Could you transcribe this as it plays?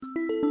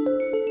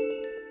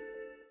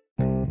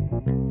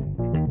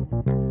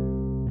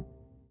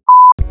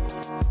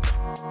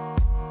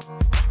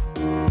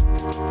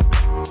What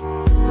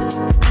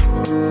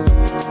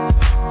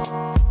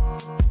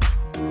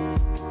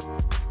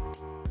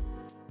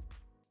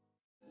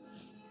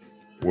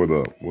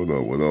up? What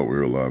up,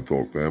 Real Live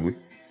Talk family?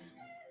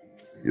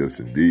 Yes,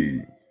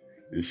 indeed.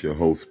 It's your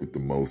host with the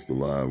most, the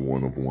live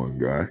one-of-one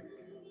guy.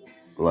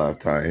 Live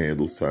tie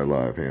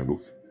live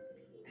handles.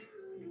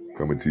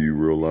 Coming to you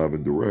real live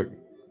and direct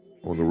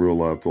on the Real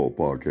Live Talk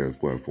podcast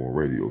platform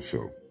radio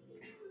show.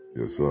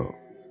 Yes, sir.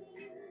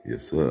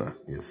 Yes, sir.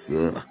 Yes,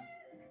 sir.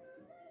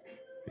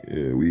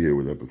 Yeah, we here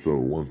with episode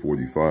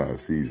 145,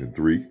 season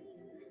 3,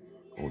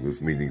 on this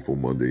meaningful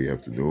Monday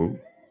afternoon.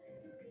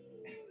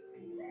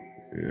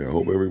 Yeah, I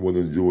hope everyone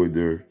enjoyed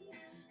their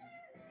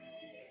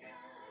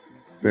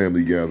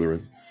family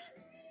gatherings,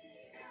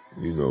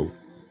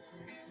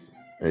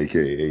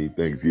 aka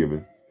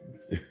Thanksgiving.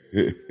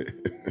 It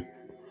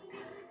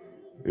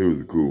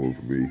was a cool one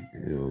for me,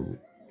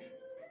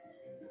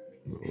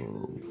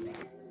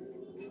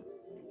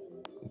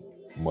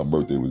 My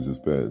birthday was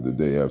the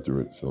day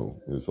after it, so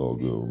it's all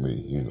good with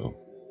me,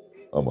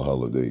 I'm a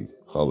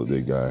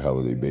holiday guy,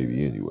 holiday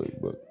baby anyway,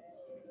 but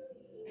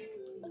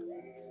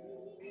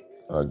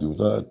I do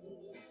not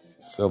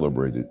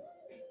celebrate it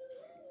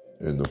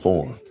in the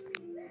form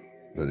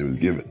that it was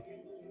given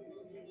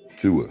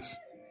to us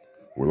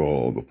with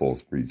all the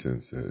false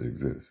pretense that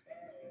exists.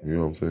 You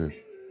know what I'm saying?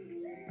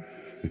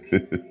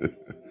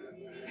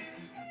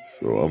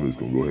 So I'm just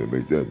gonna go ahead and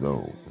make that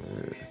known,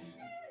 man.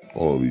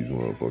 All of these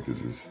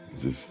motherfuckers is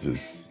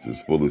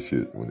just full of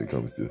shit when it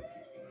comes to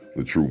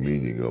the true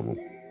meaning of them.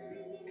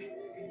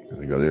 And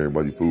they got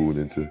everybody fooled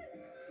into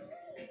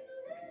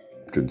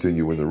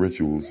continuing the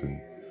rituals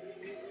and,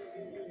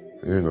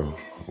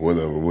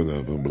 whatever,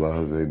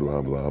 blase,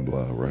 blah, blah,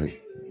 blah, right?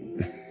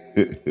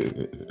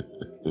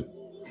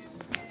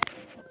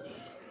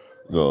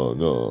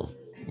 No.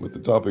 But the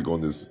topic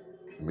on this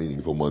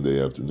meaningful Monday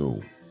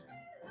afternoon,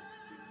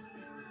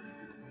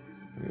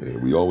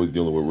 we always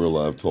dealing with real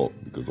live talk,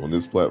 because on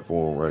this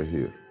platform right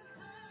here,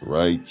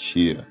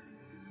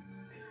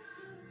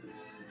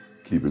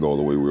 keep it all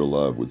the way real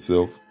live with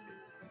self,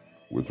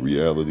 with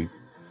reality,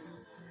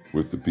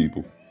 with the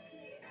people,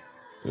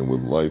 and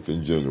with life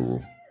in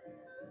general.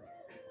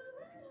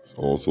 It's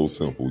all so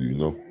simple,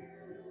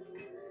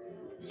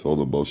 It's all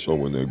about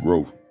showing that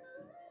growth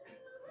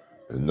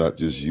and not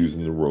just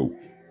using the rope.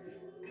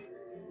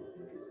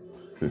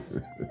 You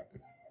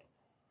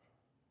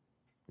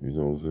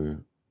know what I'm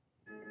saying?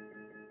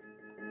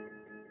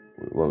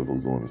 A lot of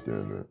folks don't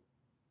understand that.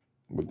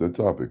 But that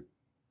topic,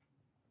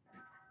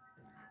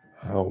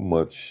 how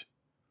much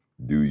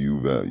do you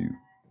value?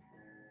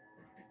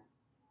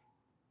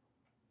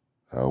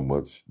 How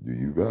much do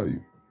you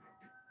value? ...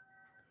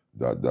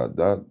 Blah, blah,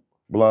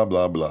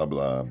 blah,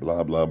 blah,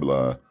 blah, blah,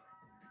 blah.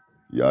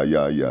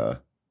 Yeah.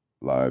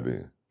 Live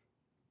in.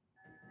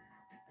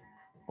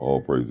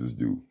 All praises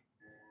due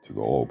to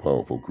the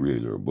all-powerful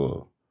creator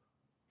above,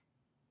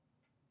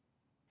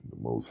 the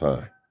Most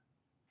High,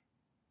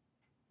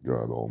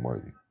 God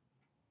Almighty.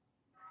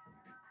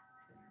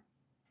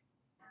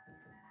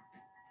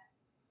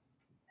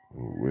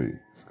 Oh, wait,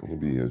 it's going to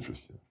be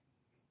interesting.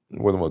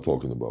 What am I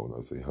talking about when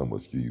I say how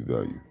much do you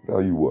value?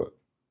 Value what?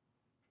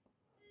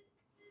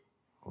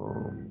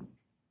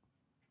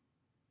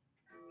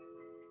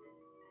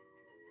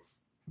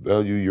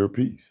 Value your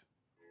peace.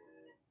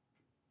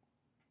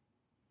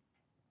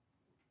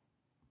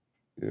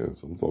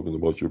 Yes, I'm talking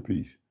about your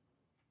peace.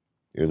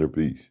 Inner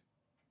peace.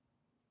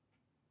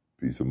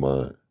 Peace of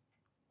mind.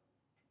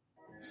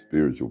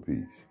 Spiritual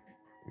peace.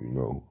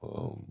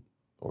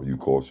 Are you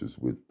cautious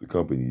with the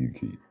company you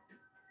keep?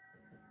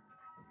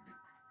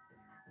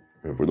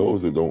 And for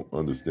those that don't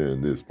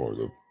understand this part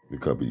of the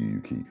company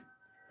you keep,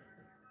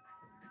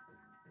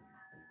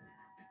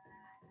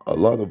 a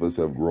lot of us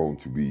have grown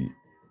to be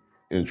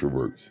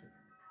introverts.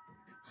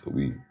 So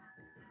we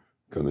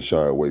kind of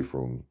shy away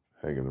from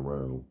hanging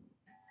around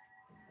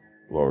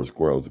large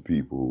crowds of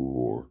people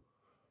or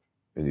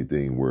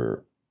anything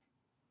where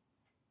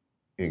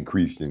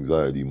increased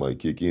anxiety might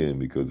kick in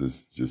because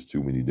it's just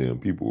too many damn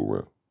people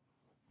around.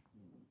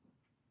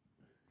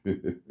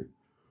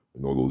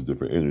 And all those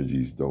different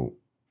energies don't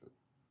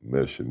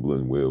mesh and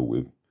blend well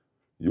with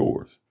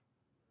yours,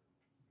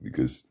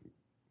 because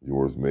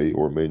yours may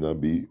or may not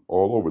be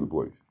all over the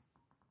place.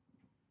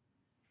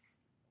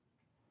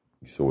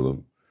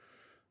 So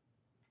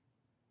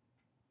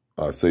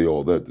I say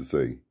all that to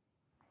say,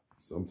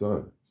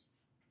 sometimes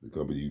the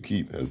company you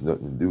keep has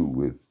nothing to do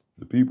with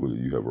the people that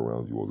you have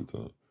around you all the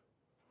time.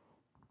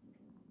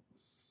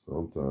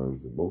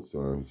 Sometimes, and most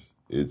times,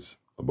 it's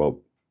about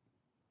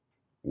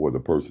what a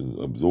person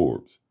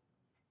absorbs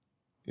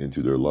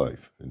into their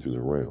life, into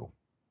their realm,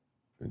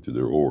 into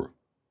their aura.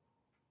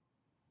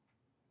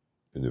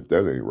 And if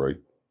that ain't right,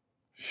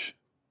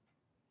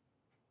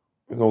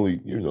 and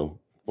only,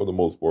 for the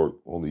most part,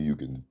 only you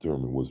can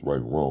determine what's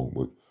right and wrong.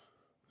 But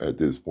at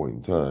this point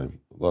in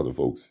time, a lot of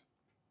folks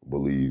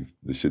believe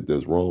the shit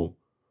that's wrong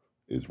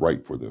is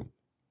right for them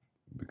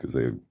because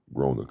they have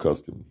grown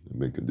accustomed and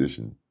been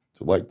conditioned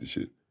to like the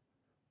shit.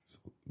 So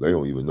they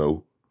don't even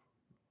know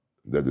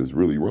that it's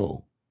really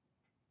wrong.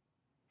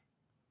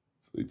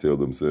 So they tell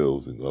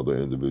themselves and other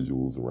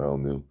individuals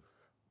around them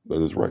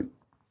that it's right.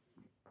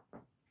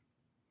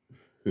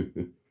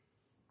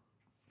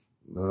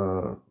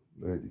 Nah,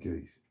 that ain't the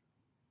case.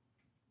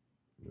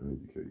 That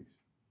ain't the case.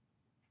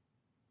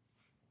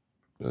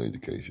 That ain't the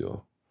case,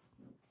 y'all.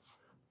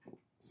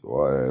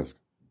 So I ask,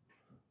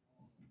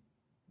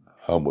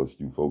 how much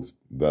do folks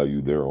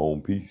value their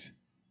own peace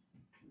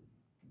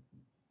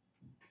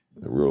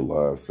and real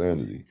life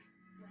sanity?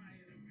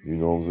 You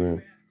know what I'm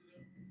saying?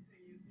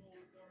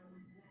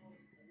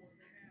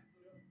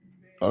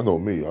 I know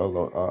me.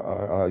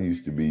 I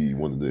used to be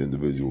one of the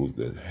individuals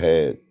that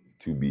had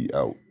to be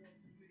out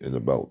and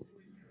about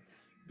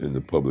in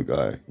the public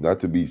eye, not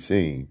to be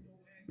seen,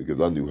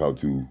 because I knew how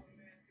to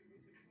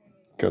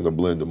kind of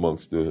blend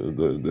amongst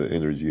the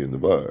energy and the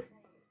vibe.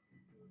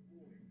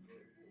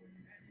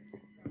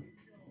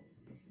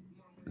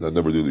 And I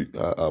never did.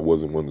 I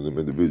wasn't one of them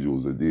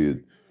individuals that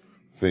did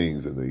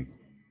things and they,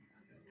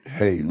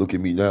 hey, look at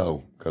me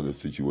now kind of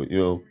situation. You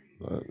know,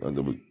 I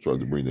never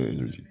tried to bring that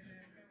energy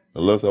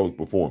unless I was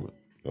performing.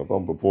 If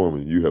I'm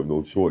performing, you have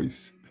no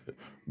choice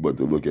but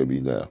to look at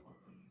me now.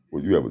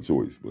 Well, you have a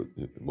choice, but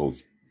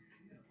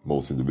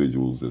most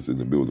individuals that's in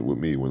the building with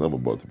me when I'm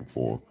about to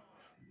perform,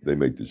 they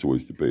make the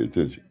choice to pay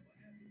attention.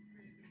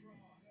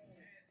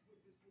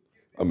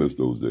 I miss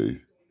those days.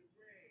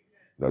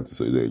 Not to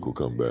say they ain't gonna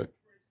come back.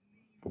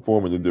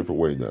 Performing a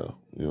different way now.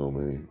 You know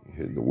what I mean?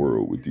 Hitting the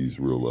world with these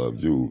real live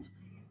jewels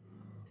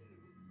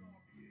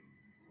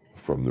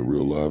from the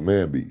real live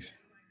man beast.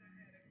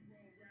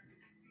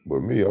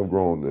 But me, I've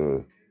grown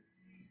to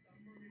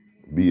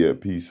be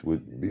at peace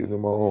with being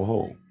in my own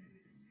home.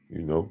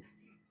 You know,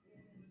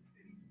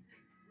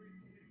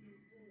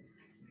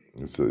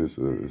 it's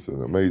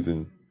an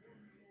amazing,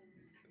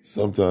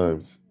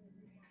 sometimes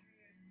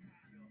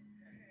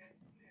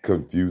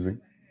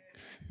confusing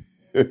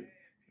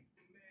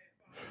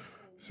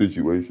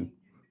situation.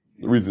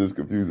 The reason it's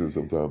confusing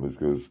sometimes is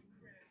because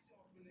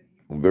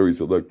I'm very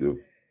selective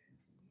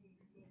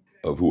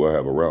of who I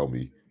have around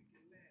me,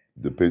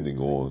 depending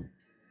on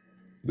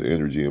the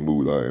energy and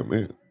mood I am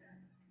in.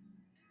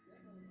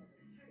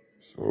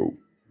 So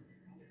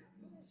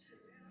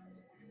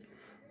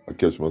I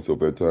catch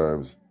myself at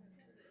times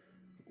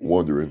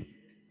wondering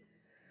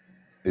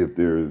if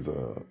there is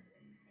a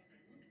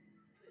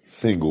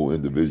single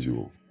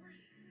individual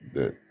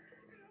that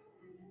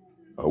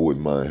I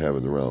wouldn't mind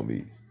having around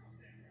me,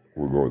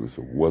 regardless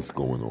of what's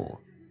going on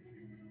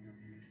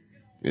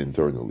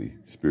internally,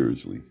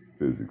 spiritually,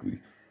 physically,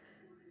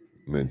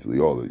 mentally,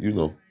 all that. You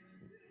know,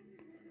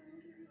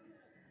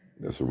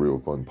 that's a real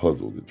fun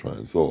puzzle to try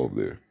and solve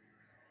there.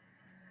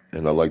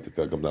 And I like the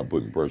fact I'm not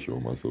putting pressure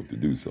on myself to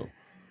do so.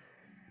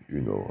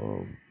 You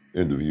know,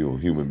 individual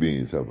human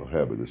beings have a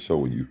habit of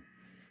showing you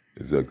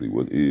exactly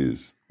what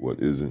is, what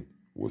isn't,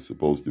 what's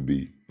supposed to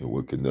be, and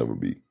what can never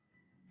be.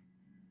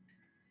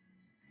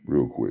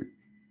 Real quick.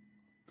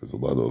 Because a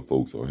lot of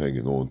folks are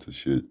hanging on to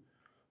shit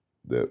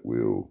that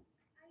will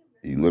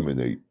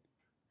eliminate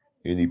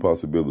any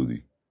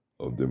possibility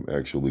of them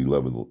actually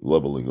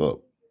leveling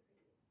up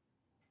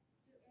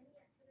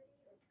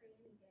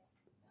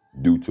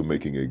due to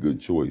making a good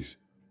choice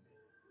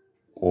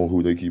on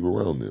who they keep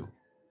around them.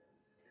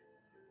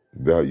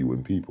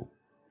 Valuing people.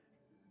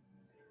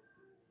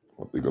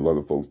 I think a lot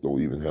of folks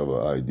don't even have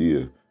an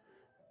idea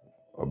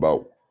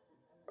about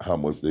how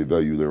much they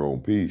value their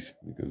own peace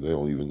because they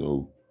don't even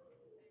know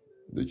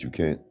that you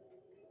can't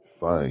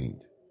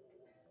find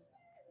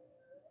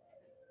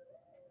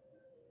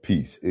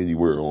peace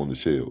anywhere on the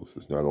shelves.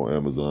 It's not on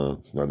Amazon.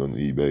 It's not on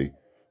eBay.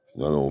 It's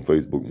not on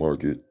Facebook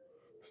Market.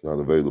 It's not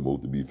available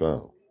to be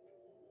found.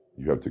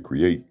 You have to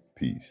create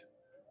peace.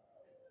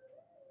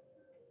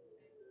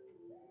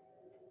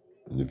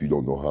 And if you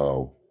don't know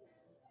how,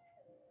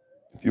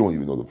 if you don't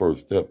even know the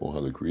first step on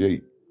how to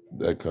create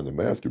that kind of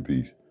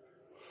masterpiece,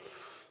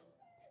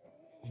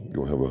 you're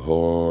going to have a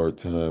hard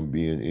time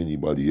being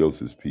anybody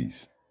else's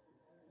peace.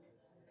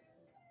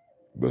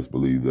 Best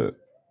believe that.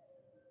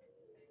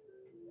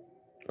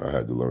 I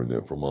had to learn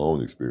that from my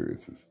own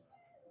experiences.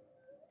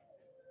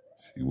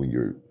 See, when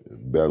you're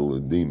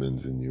battling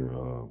demons and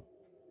you're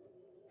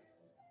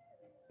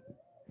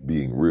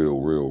being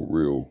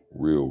real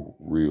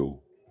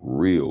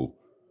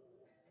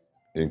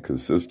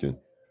inconsistent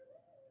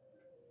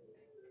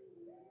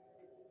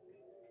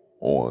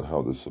on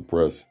how to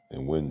suppress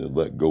and when to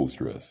let go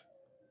stress.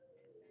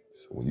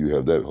 So when you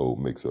have that whole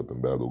mix-up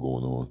and battle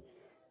going on,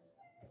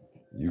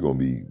 you're going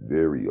to be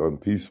very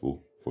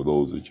unpeaceful for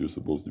those that you're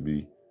supposed to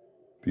be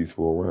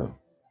peaceful around.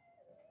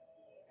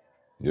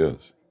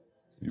 Yes,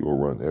 you will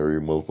run every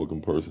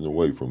motherfucking person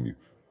away from you.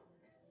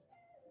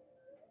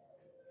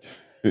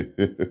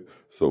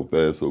 So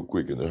fast, so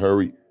quick, in a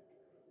hurry.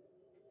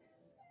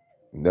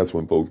 And that's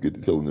when folks get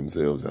to telling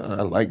themselves,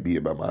 I like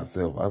being by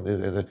myself. I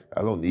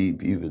don't need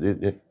people.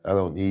 I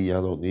don't need.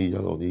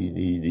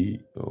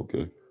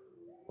 Okay.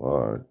 All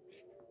right.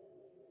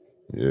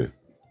 Yeah.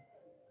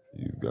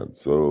 You got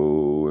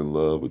so in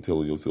love with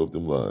telling yourself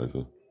them lies,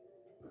 huh?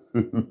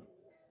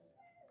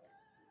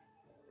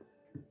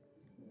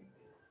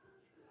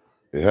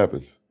 It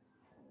happens.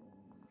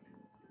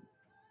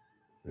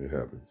 It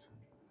happens.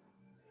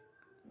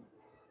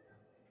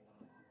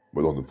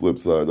 But on the flip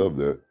side of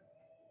that,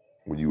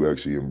 when you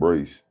actually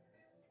embrace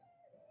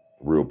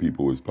real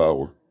people as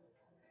power,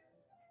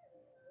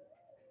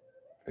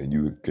 and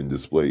you can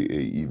display a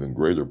even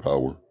greater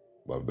power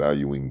by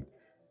valuing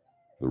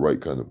the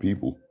right kind of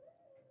people,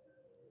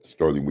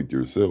 starting with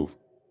yourself,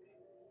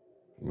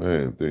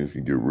 man, things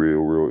can get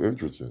real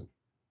interesting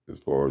as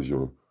far as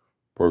your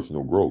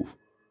personal growth,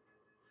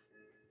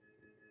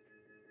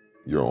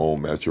 your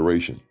own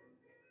maturation,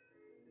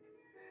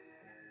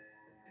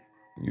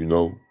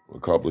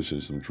 accomplishing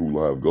some true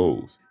life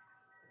goals,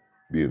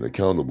 being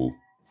accountable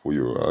for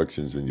your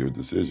actions and your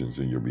decisions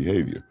and your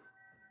behavior.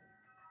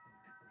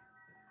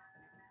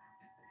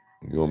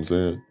 You know what I'm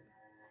saying?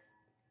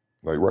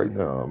 Like right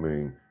now, I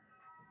mean,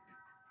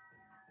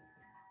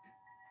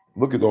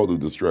 look at all the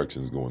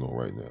distractions going on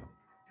right now.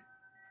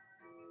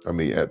 I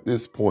mean, at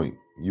this point,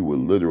 you would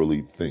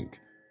literally think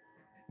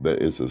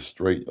that it's a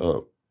straight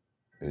up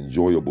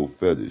enjoyable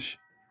fetish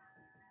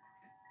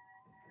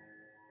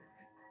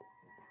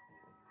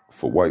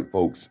for white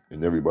folks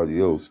and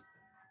everybody else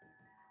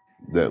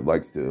that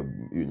likes to,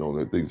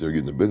 that thinks they're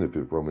getting the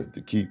benefit from it,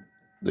 to keep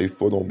their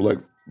foot on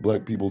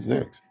black people's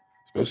necks,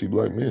 especially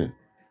black men.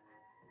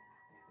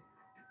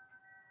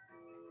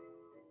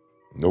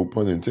 No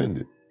pun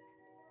intended.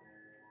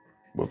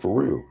 But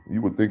for real,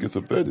 you would think it's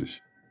a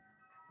fetish.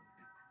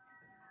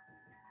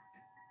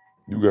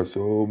 You got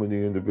so many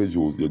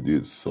individuals that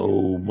did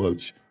so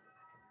much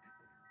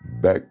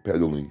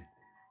backpedaling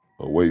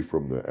away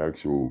from the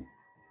actual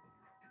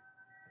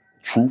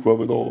truth of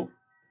it all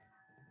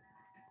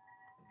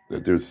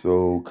that they're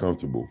so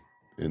comfortable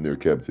in their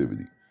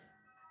captivity.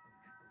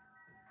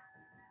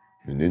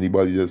 And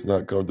anybody that's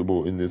not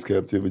comfortable in this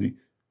captivity,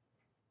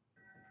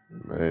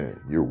 man,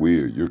 you're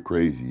weird, you're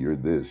crazy, you're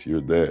this, you're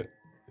that.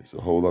 It's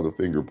a whole lot of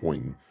finger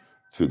pointing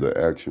to the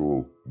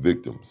actual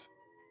victims.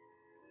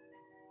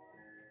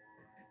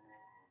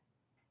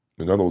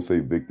 And I don't say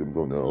victims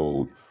on the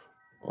old,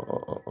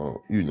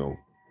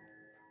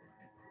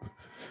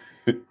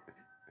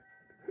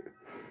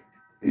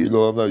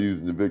 I'm not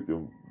using the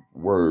victim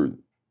word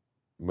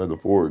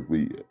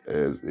metaphorically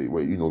as a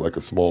way, like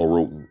a small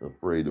rodent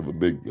afraid of a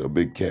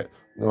big cat.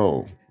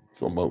 No,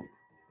 it's about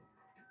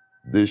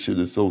this shit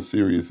is so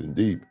serious and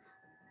deep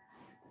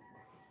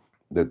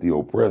that the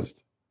oppressed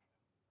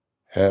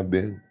have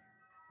been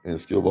and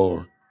still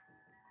are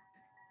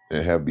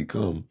and have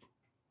become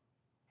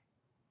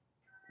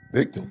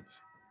victims.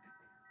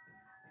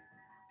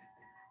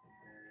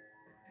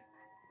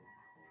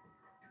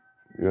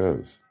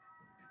 Yes.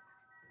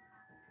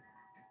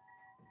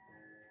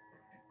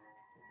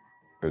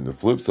 And the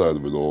flip side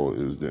of it all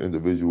is the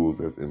individuals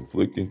that's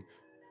inflicting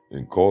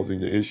and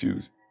causing the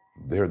issues,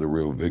 they're the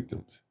real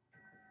victims.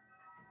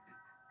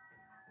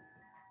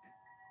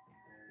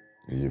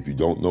 And if you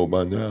don't know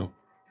by now,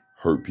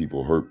 hurt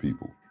people hurt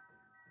people.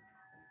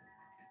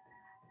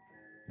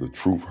 The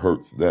truth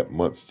hurts that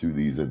much to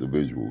these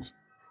individuals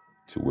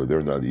to where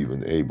they're not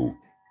even able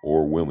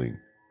or willing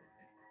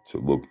to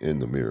look in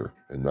the mirror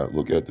and not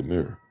look at the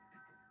mirror.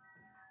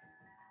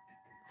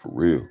 For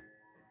real.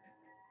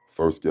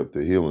 First step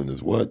to healing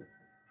is what?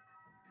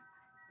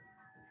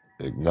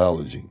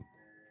 Acknowledging.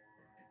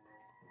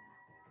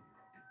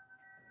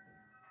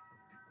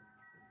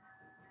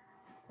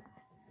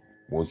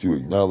 Once you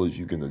acknowledge,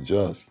 you can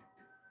adjust.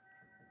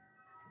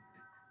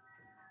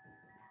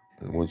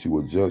 And once you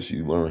adjust,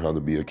 you learn how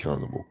to be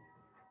accountable.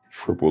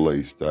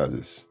 AAA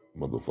status,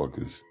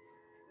 motherfuckers.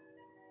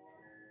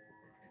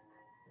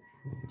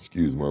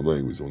 Excuse my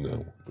language on that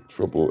one. But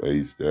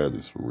AAA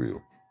status for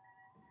real.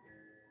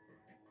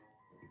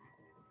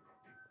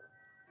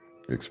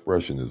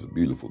 Expression is a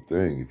beautiful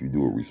thing if you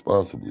do it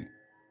responsibly.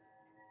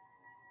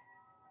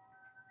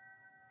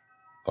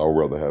 I'd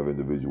rather have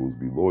individuals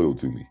be loyal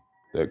to me.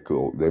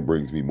 That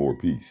brings me more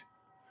peace.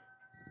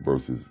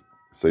 Versus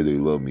say they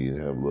love me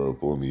and have love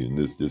for me and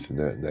this, and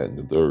that, and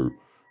the third.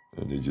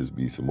 And it just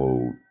be some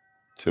old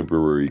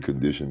temporary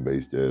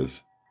condition-based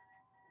ass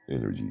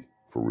energy,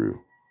 for real.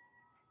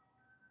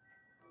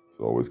 It's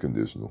always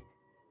conditional.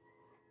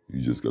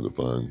 You just got to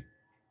find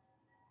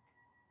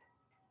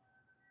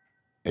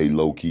a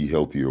low-key,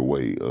 healthier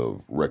way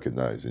of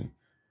recognizing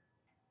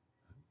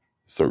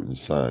certain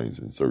signs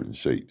and certain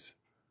shapes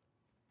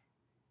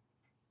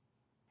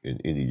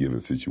in any given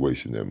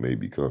situation that may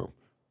become.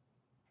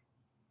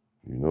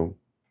 A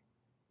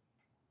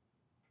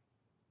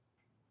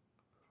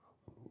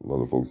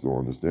lot of folks don't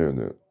understand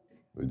that.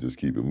 They just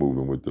keep it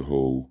moving with the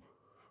whole,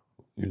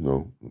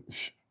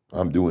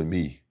 I'm doing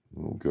me.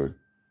 Okay.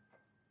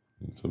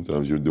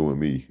 Sometimes you're doing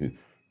me. It's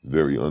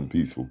very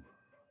unpeaceful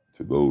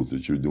to those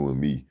that you're doing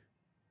me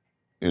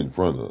in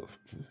front of,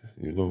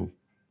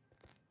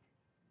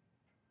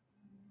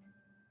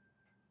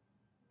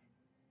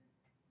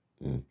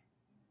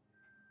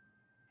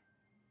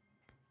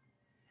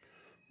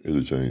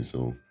 It'll change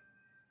soon,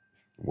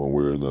 one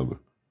way or another.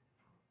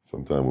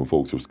 Sometimes when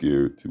folks are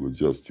scared to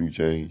adjust to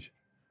change,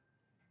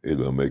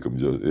 it'll make them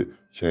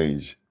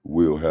change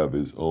will have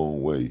its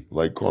own way,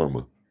 like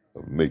karma,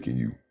 of making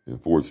you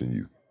and forcing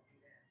you.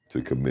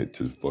 to commit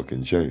to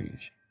fucking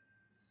change.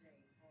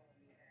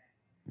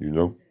 You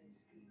know?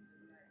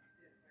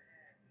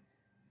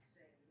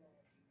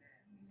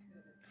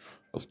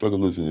 I started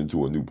listening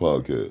to a new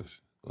podcast.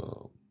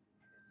 It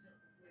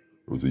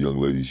was a young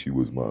lady. She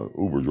was my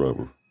Uber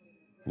driver,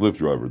 Lyft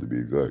driver to be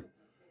exact.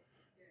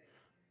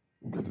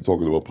 We got to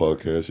talking about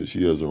podcasts, and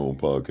she has her own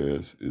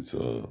podcast. It's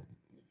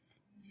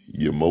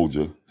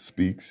Yemoja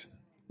Speaks.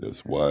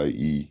 That's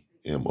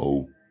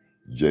Yemoja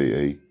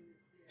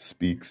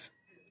Speaks,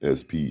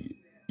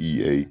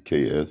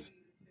 Speaks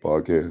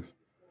podcast.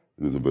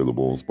 It is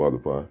available on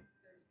Spotify.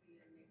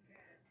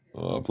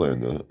 I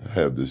plan to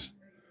have this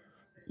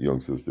young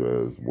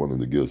sister as one of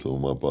the guests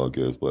on my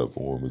podcast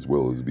platform, as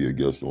well as be a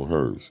guest on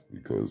hers,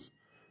 because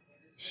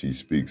she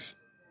speaks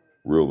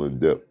real in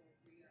depth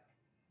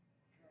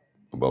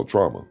about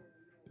trauma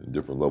and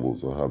different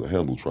levels of how to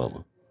handle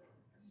trauma.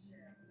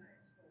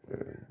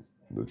 And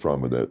the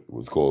trauma that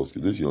was caused to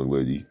this young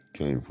lady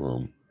came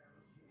from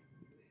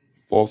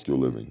foster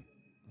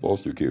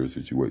care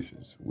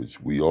situations,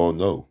 which we all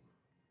know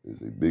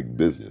is a big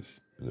business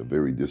and a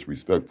very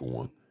disrespectful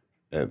one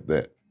at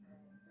that.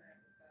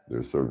 There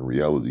are certain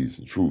realities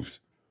and truths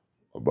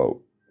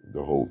about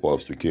the whole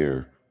foster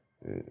care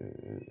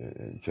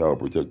and child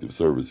protective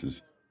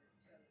services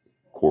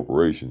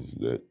corporations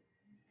that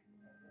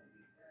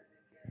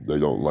they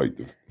don't like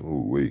to,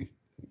 and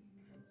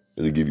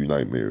they give you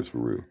nightmares for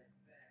real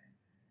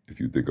if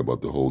you think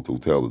about the whole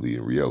totality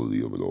and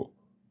reality of it all.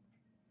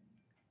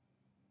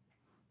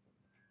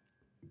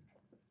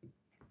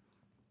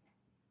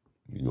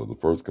 You know, the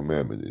first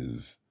commandment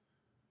is,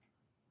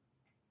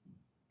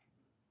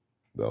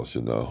 thou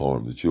shalt not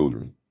harm the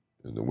children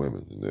and the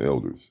women and the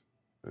elders.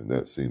 And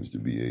that seems to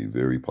be a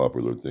very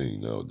popular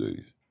thing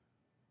nowadays.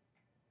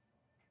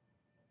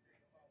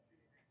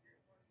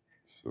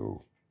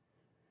 So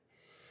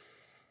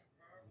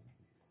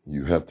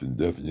you have to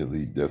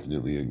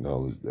definitely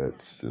acknowledge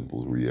that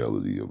simple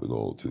reality of it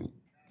all too.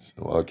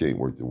 So I can't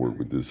wait to work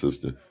with this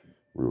sister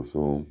real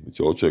soon. But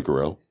y'all check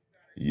her out.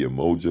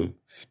 Yemoja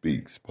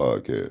Speaks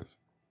podcast.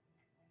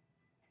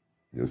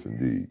 Yes,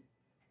 indeed.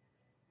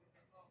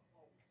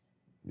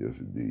 Yes,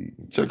 indeed.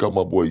 Check out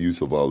my boy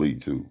Yusuf Ali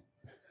too.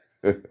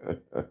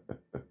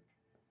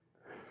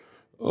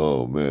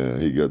 Oh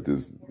man, he got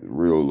this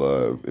real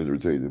live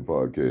entertaining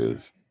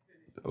podcast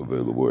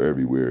available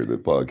everywhere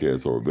that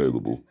podcasts are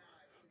available.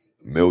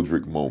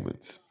 Meldrick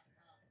Moments.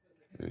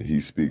 And he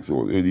speaks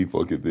on any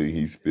fucking thing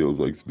he feels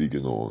like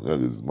speaking on.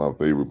 That is my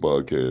favorite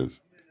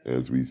podcast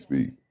as we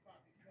speak.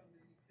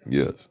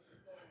 Yes.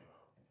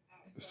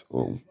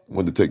 So I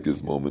wanted to take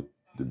this moment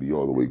to be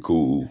all the way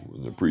cool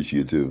and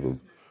appreciative of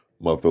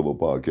my fellow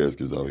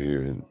podcasters out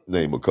here and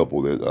name a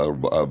couple that I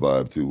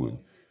vibe to and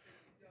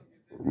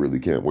really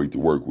can't wait to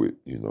work with,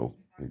 and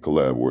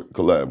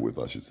collab with,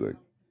 I should say.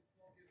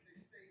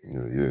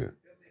 Yeah.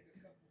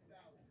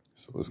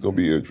 So it's gonna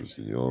be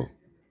interesting, y'all.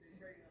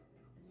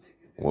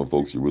 I want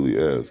folks to really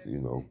ask,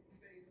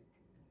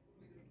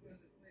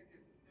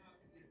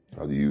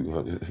 how do you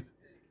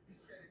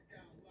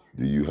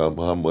how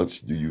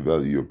much do you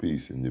value your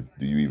peace, and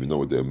do you even know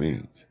what that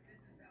means?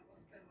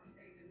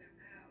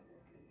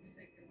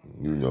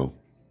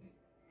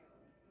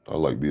 I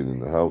like being in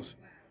the house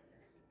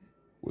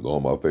with all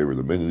my favorite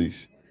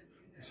amenities,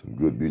 some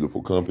good,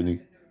 beautiful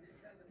company,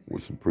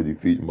 with some pretty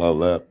feet in my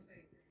lap,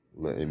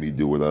 letting me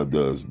do what I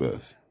does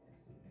best.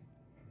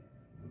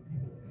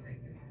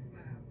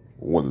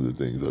 One of the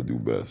things I do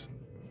best,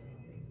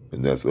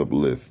 and that's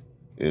uplift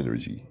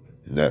energy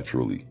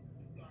naturally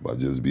by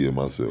just being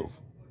myself.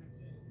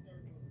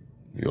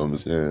 You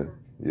understand?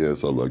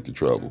 Yes, I like to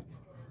travel.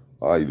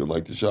 I even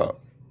like to shop.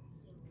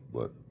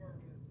 But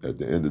at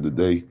the end of the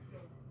day,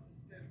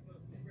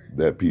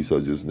 that piece I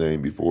just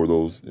named before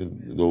those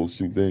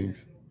two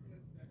things,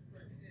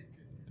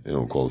 it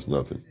don't cost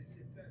nothing.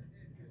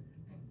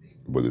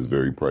 But it's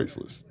very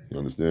priceless. You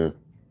understand?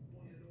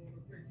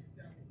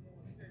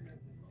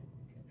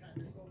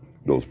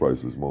 Those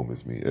priceless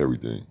moments mean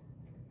everything.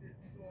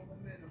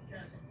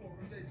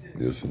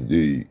 Yes,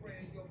 indeed.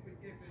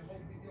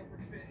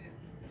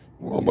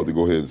 Well, I'm about to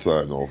go ahead and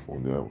sign off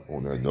on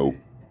that note.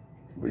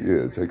 But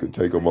yeah,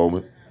 take a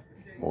moment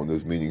on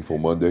this meaningful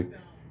Monday,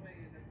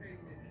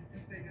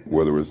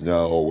 whether it's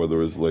now or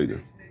whether it's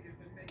later.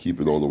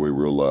 Keep it all the way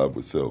real live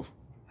with self,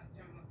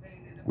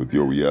 with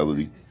your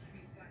reality,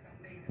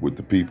 with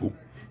the people,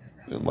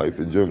 and life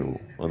in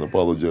general,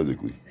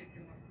 unapologetically.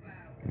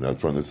 I'm not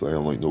trying to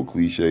sound like no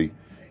cliche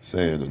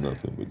saying or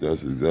nothing, but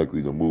that's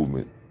exactly the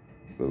movement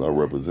that I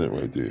represent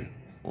right there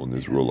on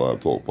this Real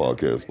Live Talk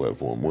podcast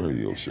platform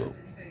radio show.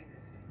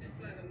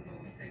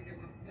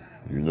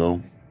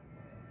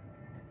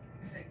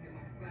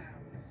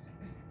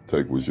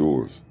 Take what's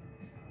yours.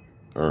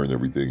 Earn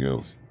everything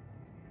else.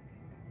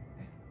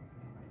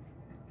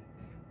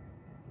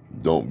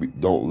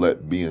 Don't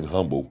let being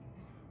humble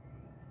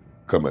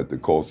come at the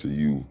cost of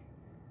you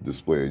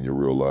displaying your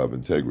real live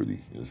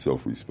integrity and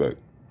self-respect.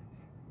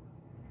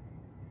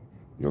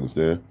 You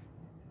understand?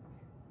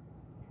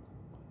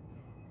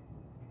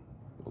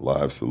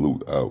 Live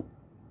salute out.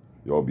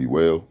 Y'all be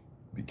well.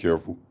 Be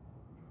careful.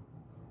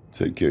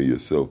 Take care of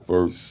yourself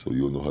first so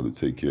you'll know how to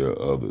take care of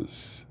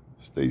others.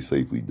 Stay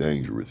safely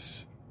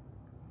dangerous.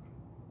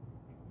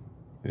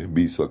 And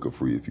be sucker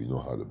free if you know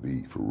how to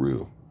be, for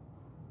real.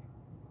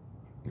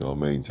 Y'all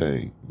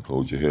maintain.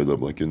 Hold your head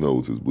up like your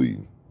nose is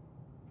bleeding.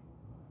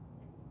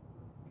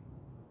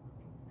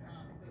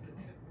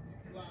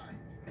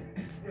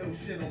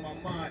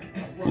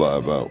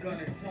 Live out.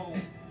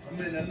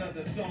 I'm in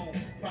another zone.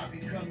 Poppy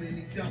come in,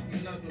 he dump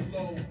another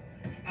load.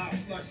 I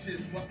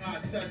flushes what I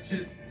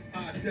touches.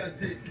 I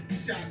does it.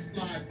 Shots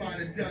fly by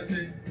the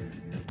dozen.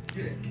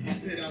 Yeah, I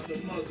spit out the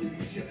muzzle.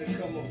 You shouldn't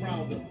come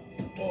around them.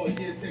 All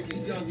year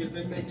taking youngers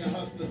and making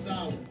hustlers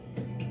out.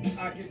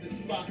 I get the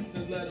spots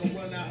and let them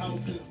run the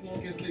house. As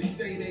long as they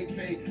say they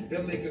pay,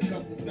 they'll make a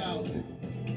couple thousand.